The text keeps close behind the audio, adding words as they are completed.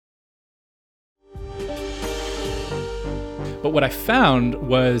But what I found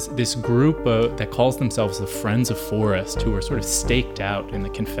was this group that calls themselves the Friends of Forest, who are sort of staked out in the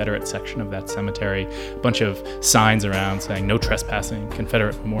Confederate section of that cemetery. A bunch of signs around saying no trespassing,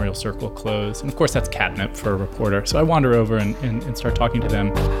 Confederate Memorial Circle closed. And of course, that's catnip for a reporter. So I wander over and start talking to them.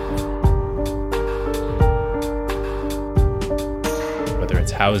 Whether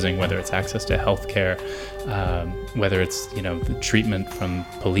it's housing, whether it's access to health care, whether it's, the treatment from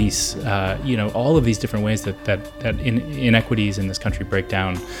police, all of these different ways that inequities in this country break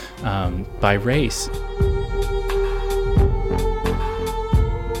down by race.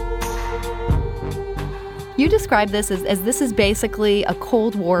 You describe this as this is basically a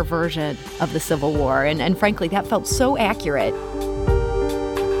Cold War version of the Civil War, and frankly, that felt so accurate.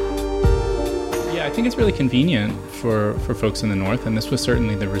 Yeah, I think it's really convenient for folks in the North, and this was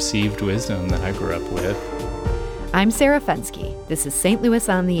certainly the received wisdom that I grew up with. I'm Sarah Fenske. This is St. Louis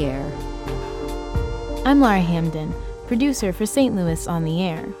on the Air. I'm Laura Hamden, producer for St. Louis on the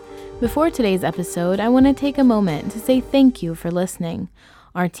Air. Before today's episode, I want to take a moment to say thank you for listening.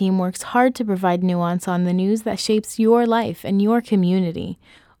 Our team works hard to provide nuance on the news that shapes your life and your community.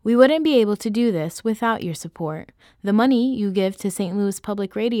 We wouldn't be able to do this without your support. The money you give to St. Louis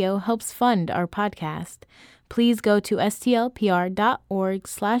Public Radio helps fund our podcast. Please go to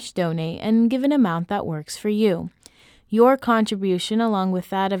stlpr.org/donate and give an amount that works for you. Your contribution, along with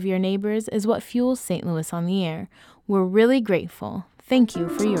that of your neighbors, is what fuels St. Louis on the Air. We're really grateful. Thank you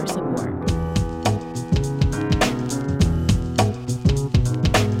for your support.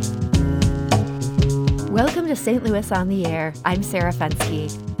 Welcome to St. Louis on the Air. I'm Sarah Fenske.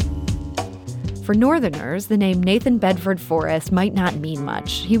 For Northerners, the name Nathan Bedford Forrest might not mean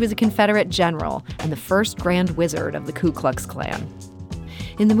much. He was a Confederate general and the first Grand Wizard of the Ku Klux Klan.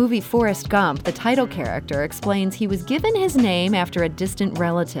 In the movie Forrest Gump, the title character explains he was given his name after a distant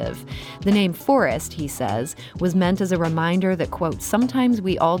relative. The name Forrest, he says, was meant as a reminder that, quote, sometimes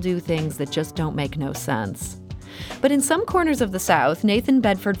we all do things that just don't make no sense. But in some corners of the South, Nathan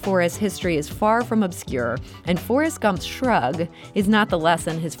Bedford Forrest's history is far from obscure, and Forrest Gump's shrug is not the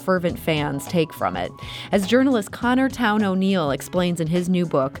lesson his fervent fans take from it. As journalist Connor Towne O'Neill explains in his new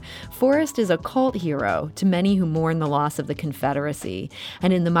book, Forrest is a cult hero to many who mourn the loss of the Confederacy.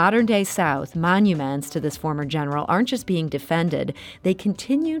 And in the modern-day South, monuments to this former general aren't just being defended, they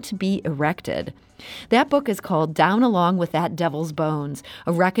continue to be erected. That book is called Down Along with That Devil's Bones,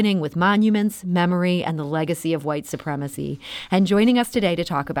 a reckoning with monuments, memory, and the legacy of white supremacy. And joining us today to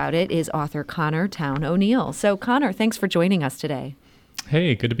talk about it is author Connor Towne O'Neill. So, Connor, thanks for joining us today.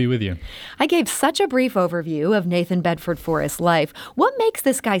 Hey, good to be with you. I gave such a brief overview of Nathan Bedford Forrest's life. What makes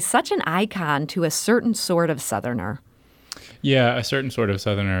this guy such an icon to a certain sort of Southerner? Yeah, a certain sort of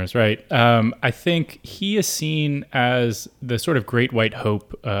Southerner is right. I think he is seen as the sort of great white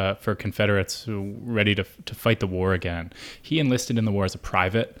hope for Confederates who were ready to fight the war again. He enlisted in the war as a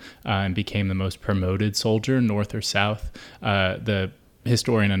private and became the most promoted soldier, North or South. The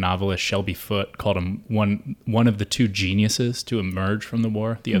historian and novelist Shelby Foote called him one of the two geniuses to emerge from the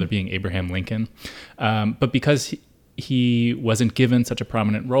war, the other being Abraham Lincoln. But because he wasn't given such a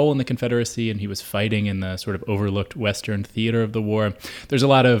prominent role in the Confederacy and he was fighting in the sort of overlooked Western theater of the war, there's a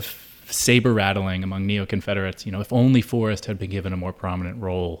lot of saber rattling among neo-Confederates. If only Forrest had been given a more prominent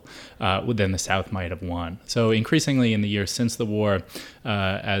role, then the South might have won. So increasingly in the years since the war,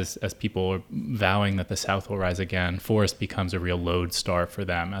 as people are vowing that the South will rise again, Forrest becomes a real lodestar for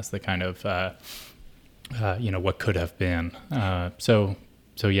them as the kind of, what could have been. So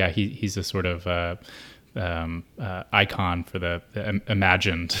yeah, he's a sort of icon for the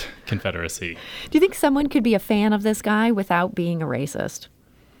imagined Confederacy. Do you think someone could be a fan of this guy without being a racist?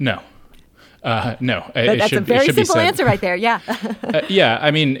 No. No. That's a very simple answer right there, yeah. Yeah,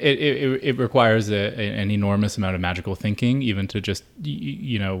 I mean, it requires an enormous amount of magical thinking, even to just,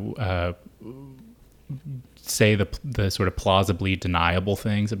 say the sort of plausibly deniable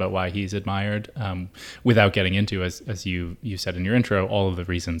things about why he's admired, without getting into, as you said in your intro, all of the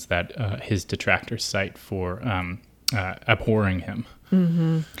reasons that his detractors cite for abhorring him.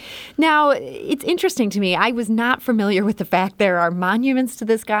 Mm-hmm. Now, it's interesting to me. I was not familiar with the fact there are monuments to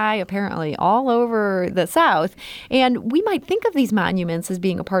this guy apparently all over the South. And we might think of these monuments as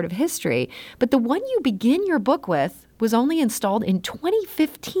being a part of history. But the one you begin your book with was only installed in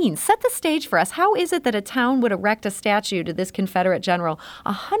 2015. Set the stage for us. How is it that a town would erect a statue to this Confederate general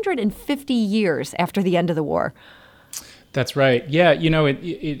 150 years after the end of the war? That's right. Yeah,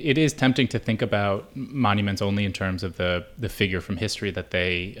 it is tempting to think about monuments only in terms of the figure from history that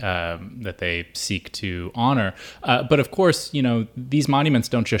they seek to honor. But of course, these monuments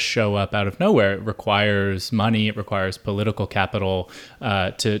don't just show up out of nowhere. It requires money. It requires political capital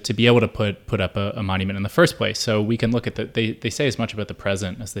to be able to put up a monument in the first place. So we can look at they say as much about the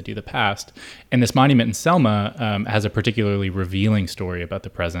present as they do the past. And this monument in Selma has a particularly revealing story about the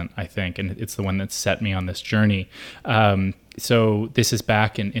present, I think, and it's the one that set me on this journey. So this is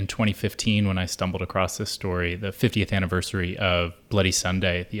back in 2015 when I stumbled across this story, the 50th anniversary of Bloody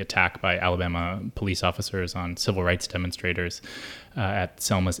Sunday, the attack by Alabama police officers on civil rights demonstrators at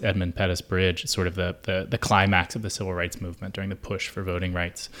Selma's Edmund Pettus Bridge, sort of the climax of the civil rights movement during the push for voting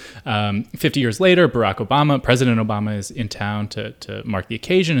rights. 50 years later, President Obama is in town to mark the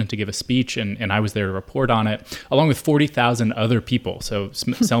occasion and to give a speech, and I was there to report on it, along with 40,000 other people. So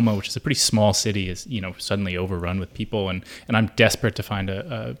Selma, which is a pretty small city, is suddenly overrun with people, and I'm desperate to find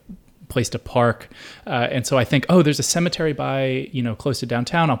a place to park. And so I think, there's a cemetery by, close to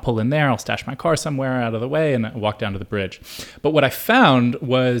downtown. I'll pull in there. I'll stash my car somewhere out of the way and walk down to the bridge. But what I found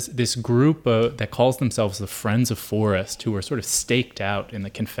was this group that calls themselves the Friends of Forest, who are sort of staked out in the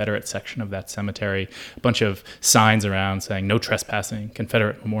Confederate section of that cemetery. A bunch of signs around saying no trespassing,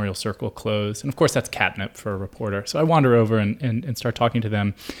 Confederate Memorial Circle closed. And of course, that's catnip for a reporter. So I wander over and start talking to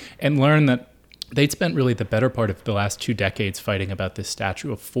them and learn that they'd spent really the better part of the last 2 decades fighting about this statue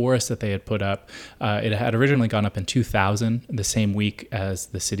of Forrest that they had put up. It had originally gone up in 2000, the same week as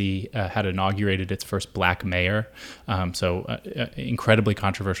the city had inaugurated its first black mayor. So incredibly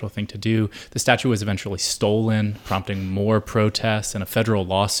controversial thing to do. The statue was eventually stolen, prompting more protests and a federal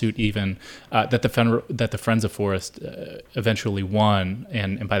lawsuit even that the Friends of Forest eventually won.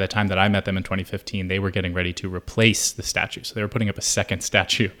 And by the time that I met them in 2015, they were getting ready to replace the statue. So they were putting up a second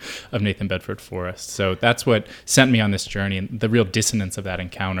statue of Nathan Bedford Forrest. So that's what sent me on this journey. And the real dissonance of that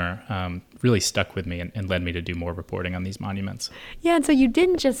encounter really stuck with me and led me to do more reporting on these monuments. Yeah, and so you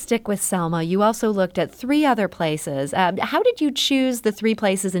didn't just stick with Selma. You also looked at 3 other places. How did you choose the 3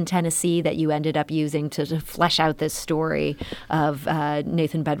 places in Tennessee that you ended up using to flesh out this story of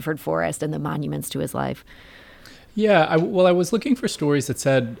Nathan Bedford Forrest and the monuments to his life? Yeah, I was looking for stories that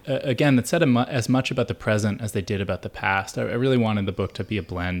said as much about the present as they did about the past. I really wanted the book to be a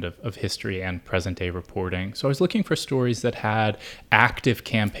blend of history and present-day reporting. So I was looking for stories that had active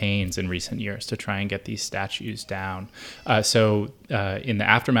campaigns in recent years to try and get these statues down. So in the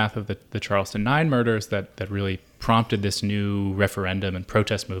aftermath of the Charleston 9 murders that really prompted this new referendum and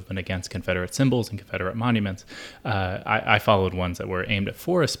protest movement against Confederate symbols and Confederate monuments, I followed ones that were aimed at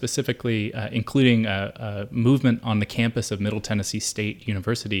Forrest specifically, including a movement on the campus of Middle Tennessee State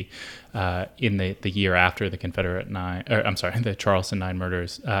University in the year after the Charleston 9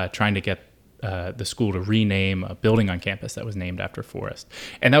 murders, trying to get the school to rename a building on campus that was named after Forrest.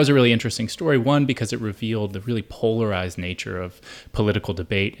 And that was a really interesting story, one, because it revealed the really polarized nature of political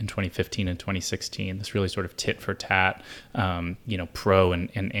debate in 2015 and 2016, this really sort of tit for tat, pro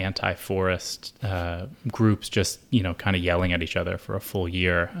and anti-Forrest groups just, kind of yelling at each other for a full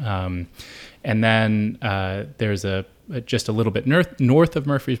year. And then there's just a little bit north of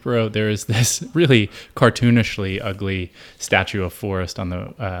Murfreesboro, there is this really cartoonishly ugly statue of Forrest on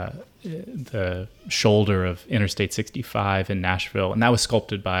the shoulder of Interstate 65 in Nashville. And that was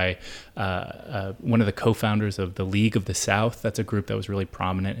sculpted by one of the co-founders of the League of the South. That's a group that was really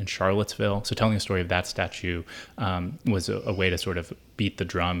prominent in Charlottesville. So telling the story of that statue was a way to sort of beat the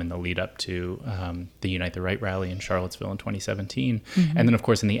drum in the lead up to the Unite the Right rally in Charlottesville in 2017. Mm-hmm. And then, of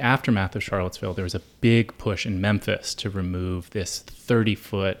course, in the aftermath of Charlottesville, there was a big push in Memphis to remove this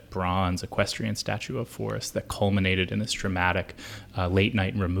 30-foot bronze equestrian statue of Forrest that culminated in this dramatic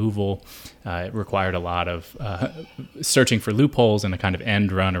late-night removal. It required a lot of searching for loopholes and a kind of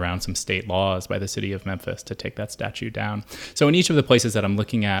end run around some state laws by the city of Memphis to take that statue down. So in each of the places that I'm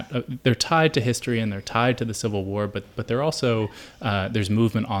looking at, they're tied to history and they're tied to the Civil War, but they're also, there's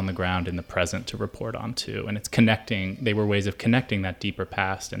movement on the ground in the present to report on too. And it's they were ways of connecting that deeper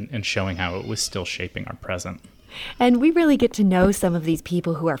past and showing how it was still shaping our present. And we really get to know some of these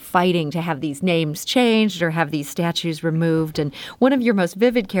people who are fighting to have these names changed or have these statues removed. And one of your most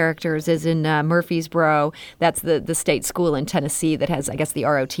vivid characters is in Murfreesboro. That's the state school in Tennessee that has, I guess, the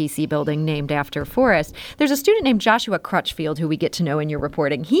ROTC building named after Forrest. There's a student named Joshua Crutchfield who we get to know in your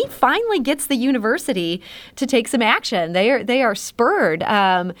reporting. He finally gets the university to take some action. They are spurred.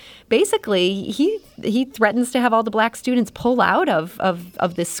 Basically, he threatens to have all the black students pull out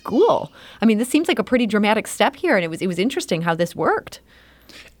of this school. I mean, this seems like a pretty dramatic step here, and it was interesting how this worked.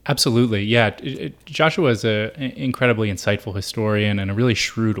 Absolutely. Yeah. Joshua is an incredibly insightful historian and a really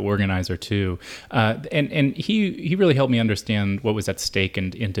shrewd organizer too. And he really helped me understand what was at stake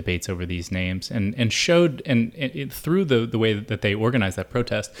in debates over these names and showed and through the way that they organized that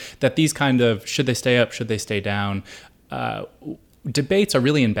protest that these kind of should they stay up, should they stay down, debates are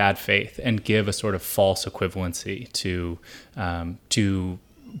really in bad faith and give a sort of false equivalency to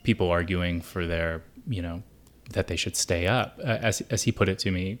people arguing for their, that they should stay up. As he put it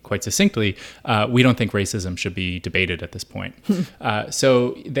to me quite succinctly, we don't think racism should be debated at this point.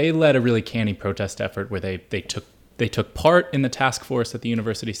 So they led a really canny protest effort where they took part in the task force that the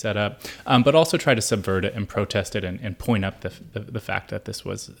university set up, but also tried to subvert it and protest it and point up the fact that this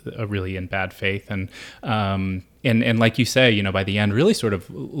was really in bad faith. And like you say, by the end, really sort of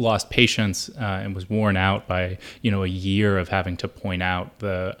lost patience and was worn out by, a year of having to point out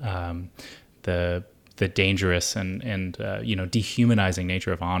the dangerous and dehumanizing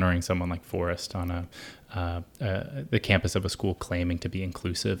nature of honoring someone like Forrest on the campus of a school claiming to be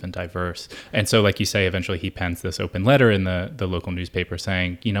inclusive and diverse. And so, like you say, eventually he pens this open letter in the local newspaper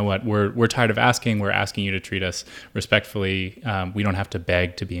saying, you know what, we're tired of asking. We're asking you to treat us respectfully. We don't have to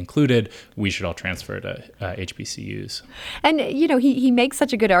beg to be included. We should all transfer to HBCUs. And, he makes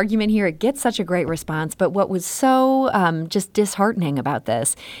such a good argument here. It gets such a great response. But what was so just disheartening about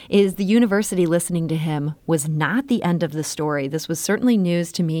this is the university listening to him was not the end of the story. This was certainly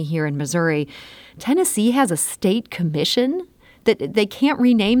news to me here in Missouri. Tennessee has a state commission that they can't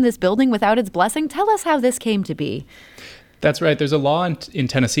rename this building without its blessing. Tell us how this came to be. That's right. There's a law in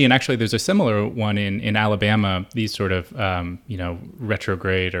Tennessee, and actually there's a similar one in Alabama. These sort of,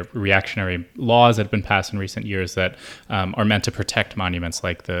 retrograde or reactionary laws that have been passed in recent years that are meant to protect monuments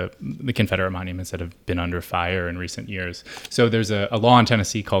like the Confederate monuments that have been under fire in recent years. So there's a law in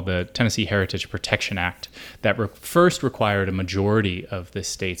Tennessee called the Tennessee Heritage Protection Act that first required a majority of the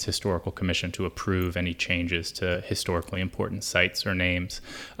state's historical commission to approve any changes to historically important sites or names,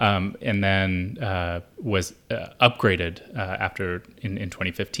 and then was upgraded after in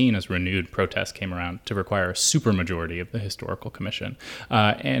 2015 as renewed protests came around to require a supermajority of the historical commission,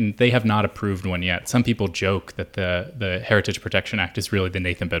 and they have not approved one yet. Some people joke that the Heritage Protection Act is really the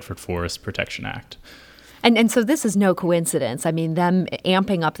Nathan Bedford Forrest Protection Act. And so this is no coincidence. I mean, them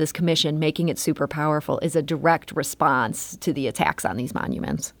amping up this commission, making it super powerful, is a direct response to the attacks on these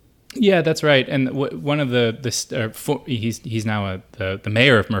monuments. Yeah, that's right. And one of he's now the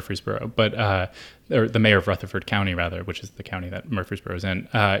mayor of Murfreesboro, or the mayor of Rutherford County, rather, which is the county that Murfreesboro is in.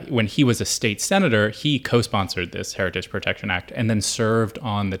 When he was a state senator, he co-sponsored this Heritage Protection Act and then served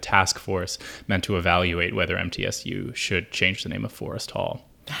on the task force meant to evaluate whether MTSU should change the name of Forrest Hall.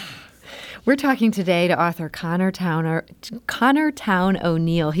 We're talking today to author Connor Towne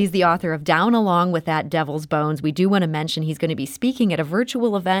O'Neill. He's the author of Down Along with That Devil's Bones. We do want to mention he's going to be speaking at a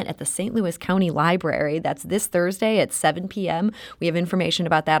virtual event at the St. Louis County Library. That's this Thursday at 7 p.m. We have information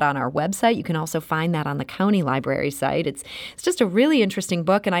about that on our website. You can also find that on the county library site. It's just a really interesting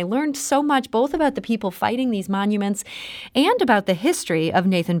book, and I learned so much both about the people fighting these monuments and about the history of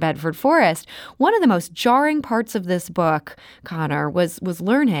Nathan Bedford Forrest. One of the most jarring parts of this book, Connor, was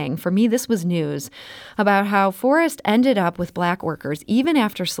learning, for me this was news, about how Forrest ended up with black workers even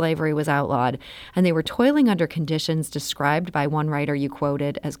after slavery was outlawed, and they were toiling under conditions described by one writer you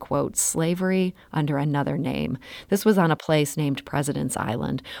quoted as, quote, slavery under another name. This was on a place named President's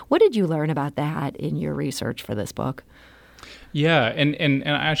Island. What did you learn about that in your research for this book? Yeah, and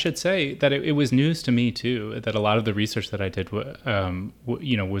I should say that it was news to me too. That a lot of the research that I did,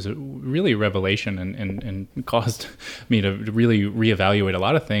 was really a revelation and caused me to really reevaluate a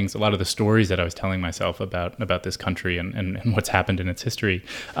lot of things, a lot of the stories that I was telling myself about this country and what's happened in its history.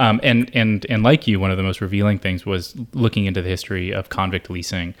 And like you, one of the most revealing things was looking into the history of convict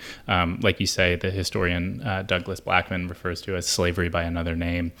leasing. Like you say, the historian Douglas Blackman refers to as slavery by another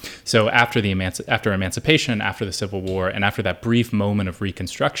name. So after emancipation, after the Civil War, and after that brief moment of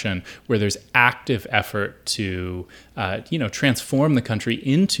Reconstruction where there's active effort to, transform the country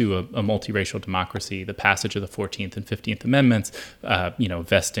into a multiracial democracy, the passage of the 14th and 15th Amendments,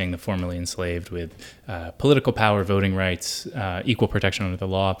 vesting the formerly enslaved with political power, voting rights, equal protection under the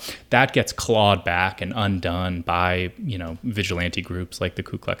law, that gets clawed back and undone by, vigilante groups like the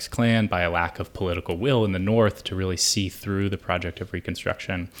Ku Klux Klan, by a lack of political will in the North to really see through the project of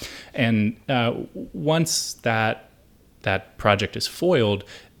Reconstruction. And once that that project is foiled,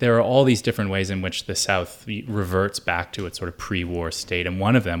 there are all these different ways in which the South reverts back to its sort of pre-war state. And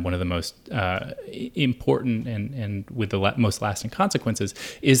one of the most important and with the most lasting consequences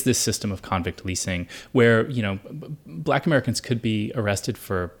is this system of convict leasing, where, Black Americans could be arrested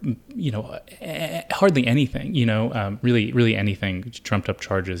for, hardly anything, really anything, trumped up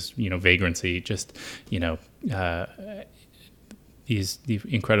charges, vagrancy, just, these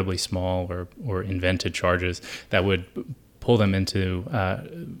incredibly small or invented charges that would pull them into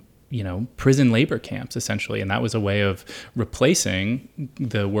prison labor camps, essentially. And that was a way of replacing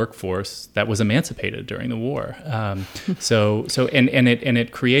the workforce that was emancipated during the war.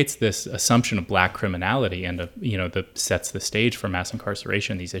 It creates this assumption of Black criminality and that sets the stage for mass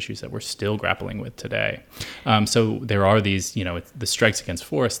incarceration, these issues that we're still grappling with today. So there are these, the strikes against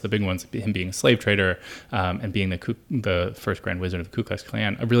Forrest, the big ones, him being a slave trader and being the first Grand Wizard of the Ku Klux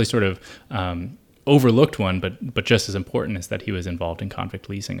Klan, a really sort of overlooked one, but just as important is that he was involved in convict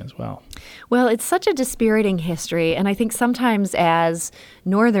leasing as well. Well, it's such a dispiriting history, and I think sometimes as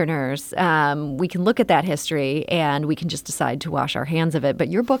Northerners, we can look at that history and we can just decide to wash our hands of it, but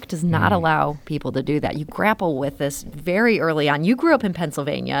your book does not allow people to do that. You grapple with this very early on. You grew up in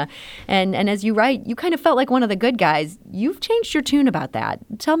Pennsylvania, and as you write, you kind of felt like one of the good guys. You've changed your tune about that.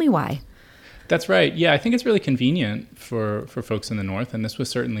 Tell me why. That's right. Yeah, I think it's really convenient for folks in the North, and this was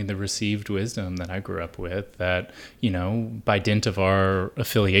certainly the received wisdom that I grew up with, that, by dint of our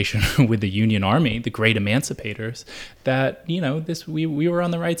affiliation with the Union Army, the great emancipators, that, we were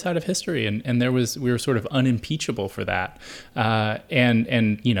on the right side of history, and we were sort of unimpeachable for that. The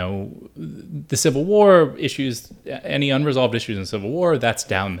Civil War issues, any unresolved issues in the Civil War, that's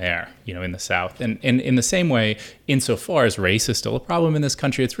down there, in the South. And in the same way, insofar as race is still a problem in this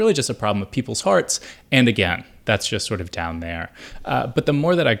country, it's really just a problem of people's hearts. And again, that's just sort of down there. But the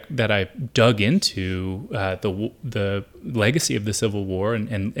more that I dug into the legacy of the Civil War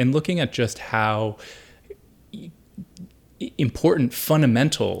and looking at just how important,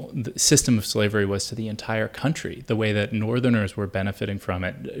 fundamental the system of slavery was to the entire country, the way that Northerners were benefiting from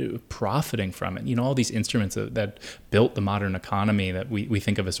it, profiting from it, all these instruments that built the modern economy that we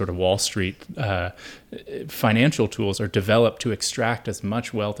think of as sort of Wall Street financial tools are developed to extract as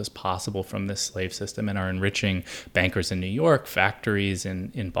much wealth as possible from this slave system and are enriching bankers in New York, factories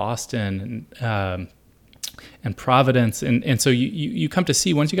in Boston, and Providence. And so you come to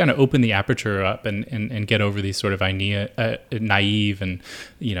see, once you kind of open the aperture up and get over these sort of naive and,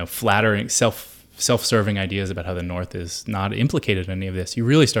 flattering, self-serving ideas about how the North is not implicated in any of this, you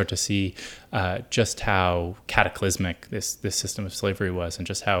really start to see just how cataclysmic this system of slavery was, and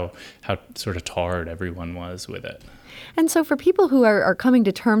just how sort of tarred everyone was with it. And so for people who are coming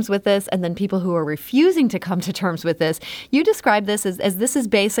to terms with this, and then people who are refusing to come to terms with this, you describe this as this is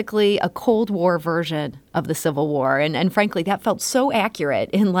basically a Cold War version of the Civil War. And frankly, that felt so accurate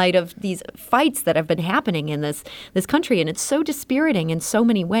in light of these fights that have been happening in this country. And it's so dispiriting in so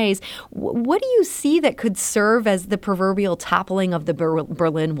many ways. What do you see that could serve as the proverbial toppling of the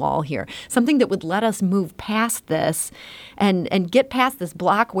Berlin Wall here? Something that would let us move past this and get past this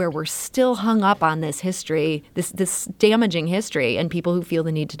block where we're still hung up on this history, this damaging history, and people who feel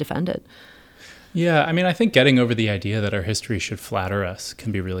the need to defend it. Yeah, I think getting over the idea that our history should flatter us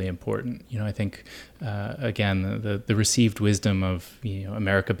can be really important. I think, again, the received wisdom of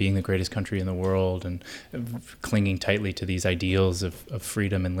America being the greatest country in the world and clinging tightly to these ideals of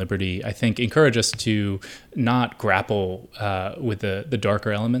freedom and liberty, I think encourage us to not grapple with the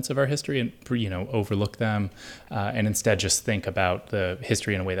darker elements of our history and overlook them, and instead just think about the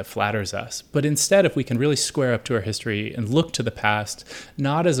history in a way that flatters us. But instead, if we can really square up to our history and look to the past,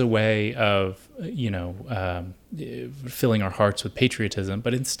 not as a way of filling our hearts with patriotism,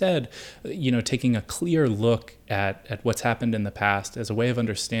 but instead, taking a clear look at what's happened in the past as a way of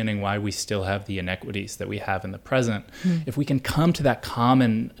understanding why we still have the inequities that we have in the present. If we can come to that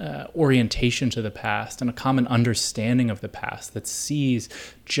common orientation to the past and a common understanding of the past that sees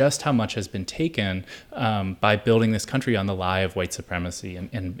just how much has been taken by building this country on the lie of white supremacy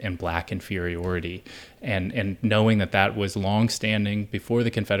and Black inferiority, and knowing that was long-standing before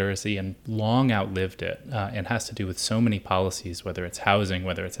the Confederacy and long outlived it, and has to do with so many policies, whether it's housing,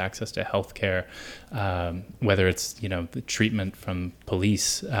 whether it's access to health care, whether it's the treatment from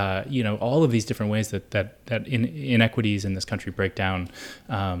police, all of these different ways that inequities in this country break down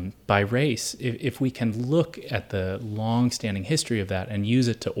by race. If we can look at the long-standing history of that and use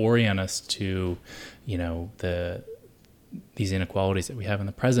it to orient us to these inequalities that we have in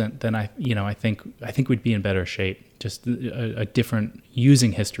the present, then I think we'd be in better shape. Just a different,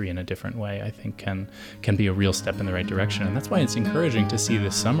 using history in a different way, I think can be a real step in the right direction. And that's why it's encouraging to see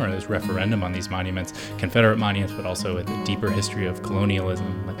this summer this referendum on these monuments, Confederate monuments, but also with a deeper history of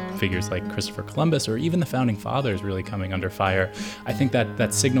colonialism, like figures like Christopher Columbus or even the Founding Fathers really coming under fire. I think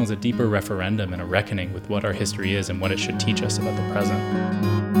that signals a deeper referendum and a reckoning with what our history is and what it should teach us about the present.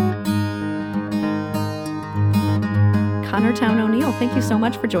 Connor Towne O'Neill, thank you so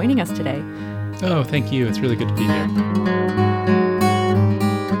much for joining us today. Oh, thank you. It's really good to be here.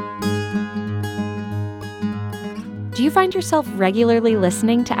 Do you find yourself regularly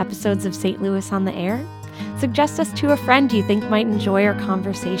listening to episodes of St. Louis on the Air? Suggest us to a friend you think might enjoy our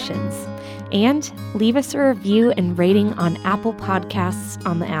conversations. And leave us a review and rating on Apple Podcasts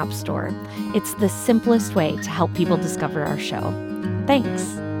on the App Store. It's the simplest way to help people discover our show.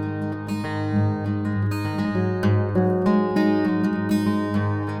 Thanks.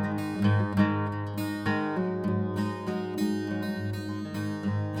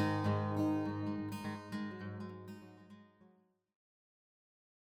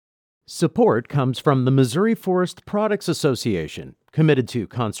 Support comes from the Missouri Forest Products Association, committed to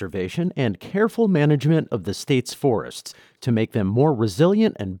conservation and careful management of the state's forests to make them more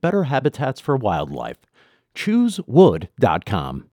resilient and better habitats for wildlife. ChooseWood.com.